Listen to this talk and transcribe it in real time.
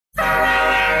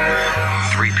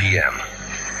p.m.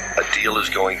 A deal is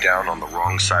going down on the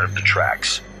wrong side of the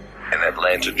tracks in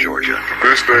Atlanta, Georgia. The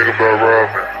best thing about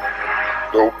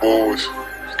robbing, no boys,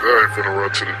 they ain't finna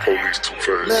run to the police too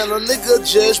fast. Man, a nigga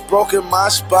just broke in my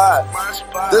spot.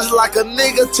 This like a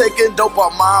nigga taking dope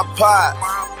out my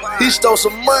pot. He stole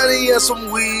some money and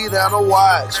some weed and a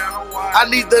watch. I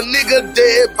need the nigga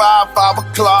dead by 5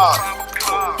 o'clock.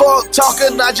 Fuck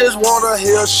talking, I just wanna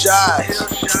hear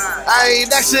shots. I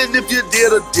ain't asking if you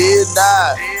did or did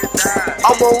not.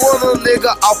 I'ma run a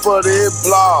nigga off of this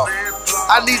block.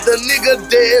 I need the nigga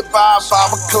dead by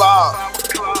 5 o'clock.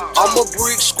 I'm a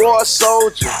brick squad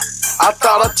soldier. I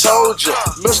thought I told you,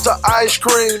 Mr. Ice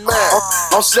Cream Man.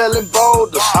 I'm selling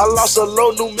boulders. I lost a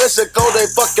low New Mexico, they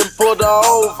fucking pulled her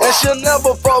over. And she'll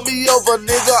never fuck me over,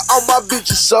 nigga. All my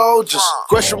bitches soldiers.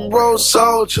 Gresham Road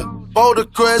soldier. Boulder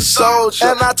Crest soldier.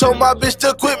 And I told my bitch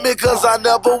to quit me cause I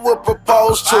never would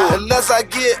propose to her. And as I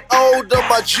get older,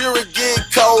 my jury get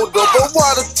colder. But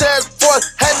why the task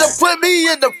force had to put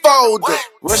me in the folder?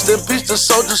 Rest in peace to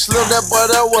Soldier Slim, that boy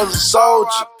that was a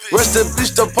soldier. Rest in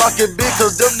peace to Pocket Big,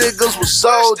 cause them niggas was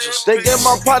soldiers. They gave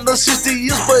my partner 60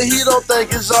 years, but he don't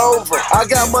think it's over. I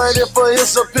got money for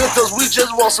his appeal, cause we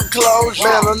just want some closure.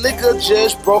 Man, a nigga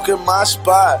just broke in my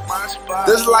spot.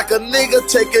 This like a nigga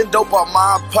taking dope out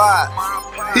my pot.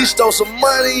 He stole some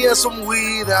money and some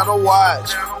weed and a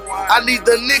watch. I need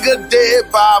the nigga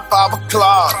dead by 5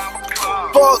 o'clock.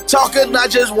 Fuck talking, I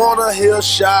just wanna hear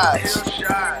shots.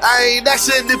 I ain't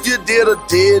asking if you did or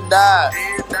did not.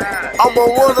 I'ma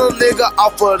run a nigga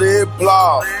off of this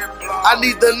block. I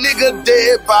need the nigga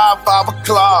dead by 5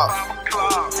 o'clock.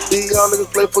 These young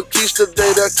niggas play for keys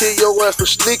today, they'll kill your ass for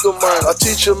sneaker money. A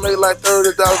teacher made like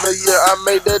 30,000 a year, I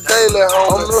made that daily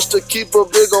home. I'm just to keep a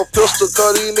big old pistol,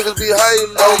 cause these niggas be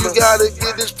hating on me. You gotta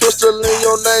get this pistol in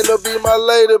your name to be my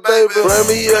lady, baby. Bring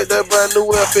me up that brand new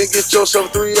F and get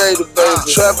yourself 380, baby.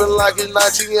 Trapping like it's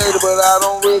 1980, but I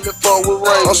don't really fuck with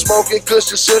rain. I'm smoking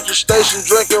Cushion Central Station,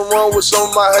 drinking rum with some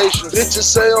of my Haitians. Bitches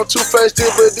say I'm two-faced,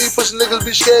 but these pussy niggas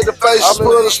be scared to face me. I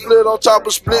put a split on top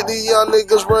of split, these young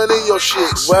niggas running your shit.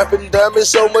 Rapping diamonds,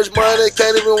 so much money,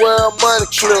 can't even wear a money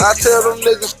clip. I tell them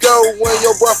niggas go when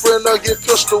your boyfriend get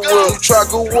pistol whipped. You try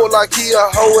to go like he a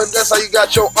hoe, and that's how you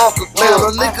got your uncle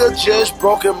killed. Man, a nigga just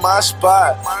broke in my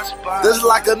spot. This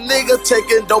like a nigga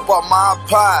taking dope out my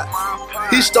pot.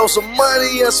 He stole some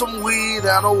money and some weed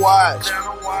and a watch.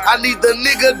 I need the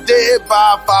nigga dead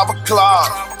by 5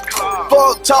 o'clock.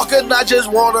 Fuck talking, I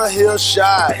just wanna hear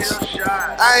shots.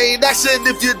 I ain't asking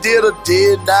if you did or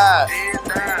did not.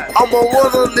 I'ma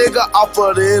run a nigga off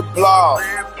of this block.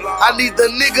 I need the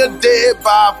nigga dead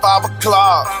by 5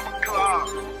 o'clock.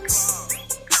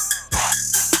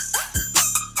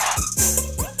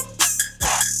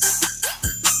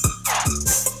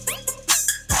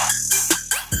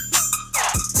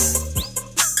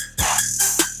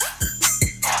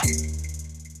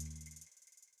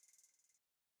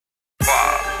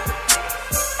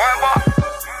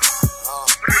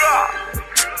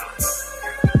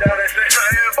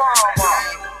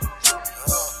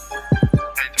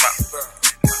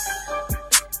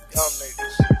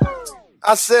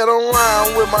 I sat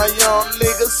around with my young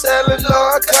niggas selling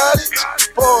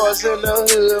narcotics. Boys in the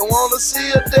hood wanna see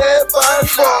a dead body.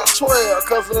 Fuck 12,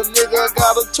 cause a nigga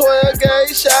got a 12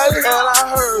 gauge shot. And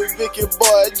I heard Vicky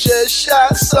boy just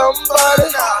shot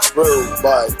somebody. Rude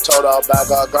boy, told her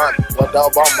about a gun, went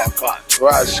up on my clock.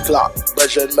 Rush clock,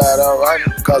 but you better run,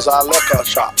 cause I look a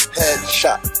shot.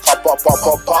 Headshot, pop, pop, pop,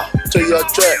 pop, pop, to your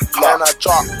track. Man, I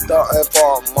talk the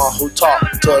informer who talk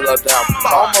to the damn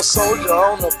pop. I'm a soldier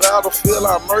on the battlefield,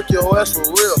 I murk your ass for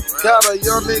real. Got a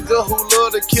young nigga who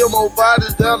love to kill more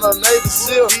bodies down the Navy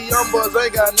SEAL. These young boys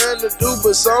ain't got nothing to do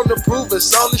but something to prove and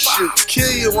something to shoot.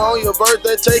 Kill you on your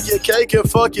birthday, take your cake and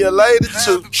fuck your lady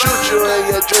too. Shoot you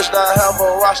in your dress, now have a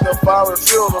Rastafari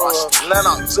funeral.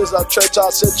 Atlanta, since I trade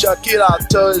talk, sent your kid out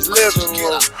to his living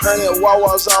room. 100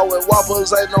 Wawas out with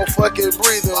whoppers, ain't no fucking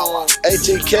breathing room.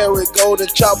 18 karat golden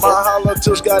chop, my holler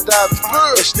till skydiving.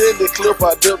 Extended clip,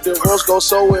 I dipped in Roscoe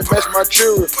so it matched my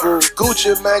jewelry food.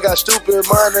 Gucci man got stupid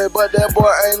money, but that boy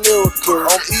ain't lyrical.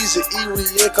 I'm easy,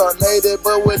 reincarnated,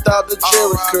 but without the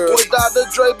cherry curl. Without the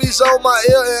Dre beats on my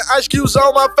ear and Ice Cube's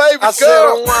on my favorite girl. I sat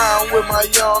around with my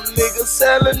young niggas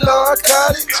selling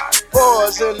narcotics.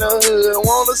 Boys in the hood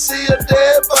wanna see a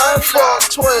dead body. Fuck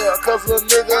 12, cause a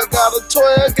nigga got a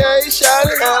 12 gauge shot.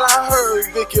 And I heard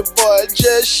Vicky boy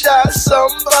just shot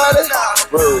somebody.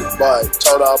 Rude boy,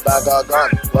 told her about a gun,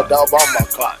 but up on my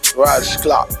clock. Rush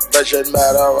clock, but you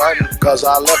better run, cause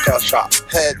I look a shot.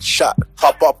 Headshot,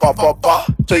 pop, pop, pop, pop,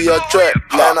 pop, to your track.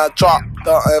 Man, I talk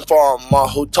the informer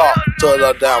who talk to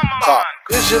the damn cop.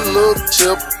 It's your little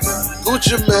tip.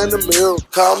 Gucci man the mill.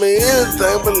 Call me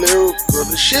anything but lyrical.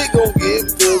 The shit gon'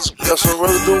 get physical. Got some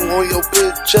residue on your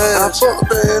bitch ass. I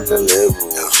fucked her in the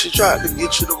living room. She tried to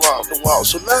get you to rock the walk,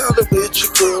 so now the bitch is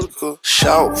critical.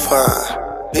 Shout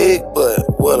fine, big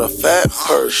butt with a fat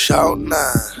purse. Shout 9.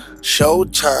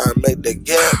 Showtime, make the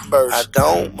gap burst. I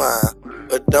don't mind,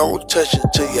 but don't touch it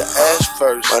till your ass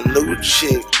first. My new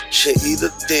chick, she eat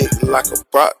a dick like a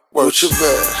bratwurst. What you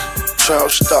man?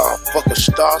 Trout star, fucking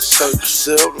star search,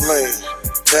 silk lane,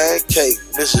 pancake,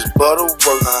 Mrs. Butterworth,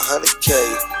 100K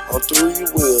on 3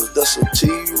 wheels. That's a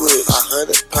T-Rex,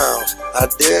 100 pounds. I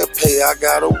dare pay, I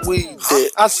got a weed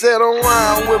debt. I sat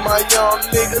around with my young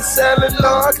niggas selling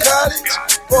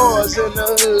narcotics. Boys in the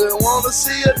hood wanna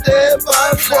see a dead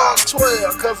body. Fuck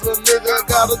 12, cause the nigga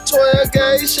got a 12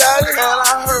 gauge shot. And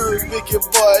I heard Vicky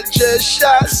boy just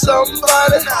shot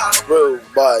somebody. Rude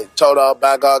boy, told her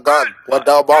back a gun. What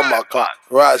up on my clock?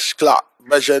 Rush clock.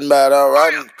 Bitch better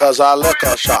run, cause I lick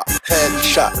a shot.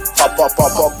 Headshot, pop, pop,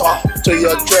 pop, pop, pop to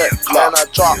your drip. Man, I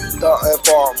drop the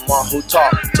informer who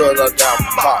talk to the damn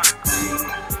clock.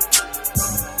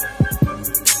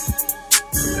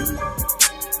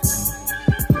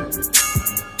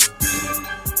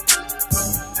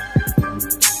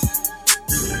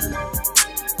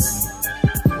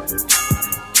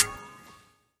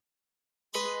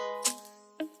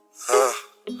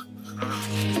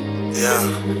 Yeah.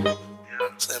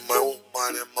 Say more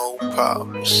money, more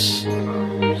problems.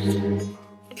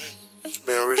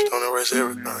 Being rich don't erase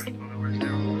everything.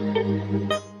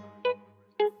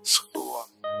 Screw up.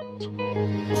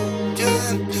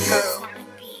 Goddamn.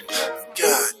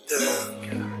 Goddamn.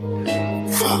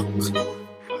 Fuck.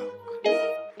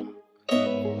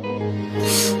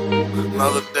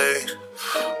 Another day.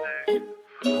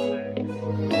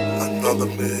 Another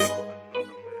minute.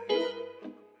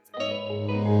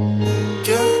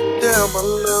 Goddamn, my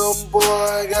little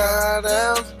boy got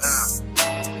out.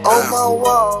 On my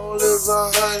wall is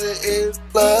 100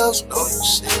 plus.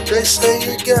 They say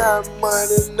you got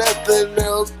money, nothing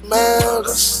else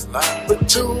matters. But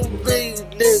to me,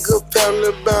 nigga,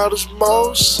 family matters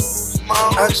most.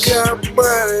 I got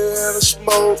money and I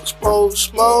smoke.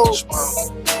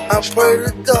 I pray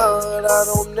to God I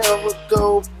don't never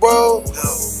go broke.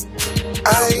 I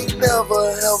ain't never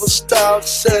ever stopped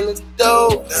selling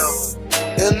dope.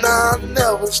 And I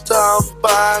never stop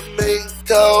by me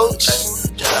coach.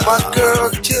 My girl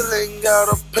killing got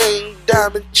a pink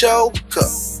diamond choker.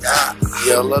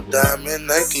 Yellow diamond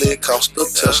necklace cost a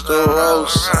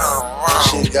Testarossa.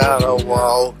 She got a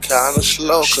wall kinda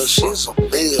slow cause she's a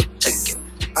meal ticket.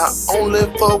 I only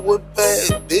fuck with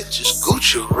bad bitches,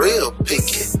 Gucci real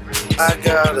picky. I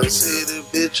got a city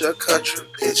bitch, a country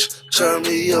bitch. Turn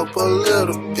me up a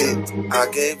little bit. I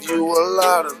gave you a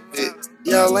lot of it.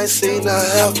 Y'all ain't seen a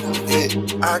half of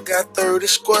it. I got 30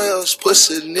 squares,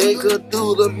 pussy nigga,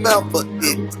 do the math for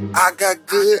it. I got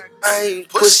good aim,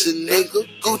 pussy nigga,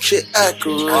 Gucci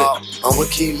accurate. I'ma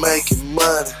keep making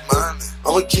money.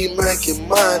 I'ma keep making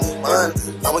money.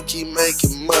 I'ma keep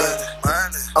making money.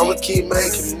 I'ma keep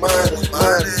making money.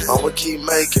 I'ma keep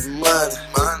making money.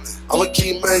 I'ma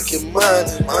keep making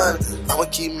money. I'ma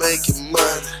keep making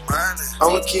money.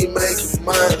 I'ma keep making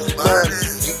money.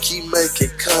 You keep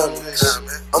making comments.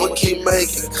 I'ma keep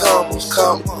making commas.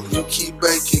 You keep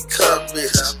making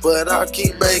comments. But I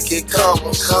keep making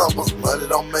commas. Money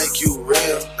don't make you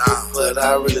real, but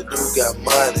I really do got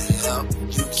money.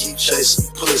 You keep chasing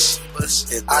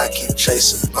pussy, and I keep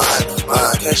chasing money.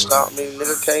 Can't stop me,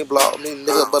 nigga, can't block me,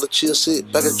 nigga. Better chill,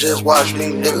 sit back and just watch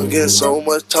me, nigga. Getting so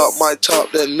much talk, might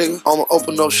talk that nigga. I'ma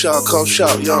open up shop, come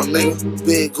shop, young nigga.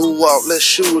 Big goo out, let's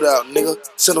shoot out, nigga.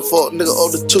 Send a fuck nigga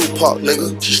over the Tupac,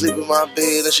 nigga. She sleep in my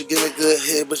bed and she give me good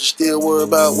head, but she still worry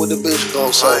about what the bitch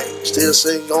gon' say. Still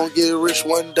saying gon' get rich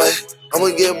one day. I'ma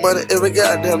get money every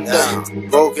goddamn day.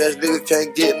 Broke ass nigga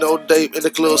can't get no date. In the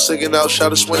club singing out,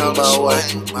 shout to swing my way.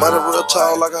 Money real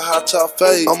tall like a hot top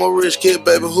fade. I'm a rich kid,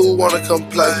 baby, who wanna come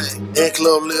play? In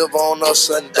club live on a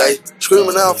Sunday.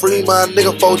 Screaming out, free my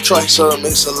nigga for Trey. Sir,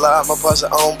 mix a lot, my posse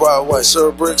on Broadway.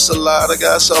 Sir, bricks a lot, I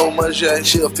got so much, yeah.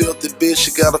 She a filthy bitch,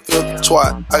 she got a filthy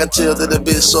twat. I can tell that the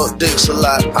bitch suck dicks a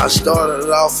lot. I started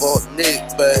off for a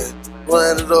nick bag.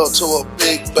 Ran it up to a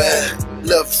big bag.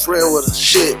 Left friend with a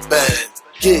shit bag.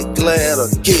 Get glad or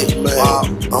get mad.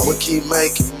 I'ma keep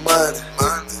making money.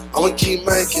 I'ma keep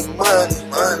making money.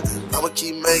 I'ma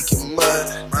keep making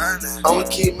money. I'ma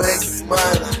keep making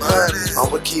money.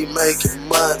 I'ma keep making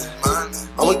money.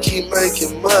 I'ma I'ma keep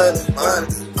making money,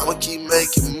 I'ma keep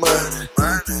making money,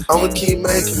 I'ma keep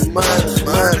making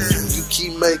money. You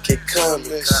keep making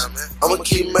comments, I'ma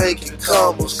keep making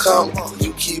combos.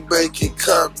 You keep making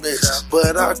comments,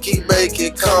 but I keep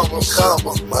making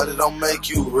combos. Money don't make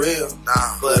you real,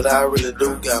 but I really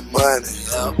do got money.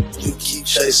 You keep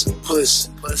chasing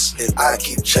pussy, and I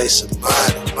keep chasing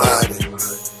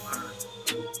money.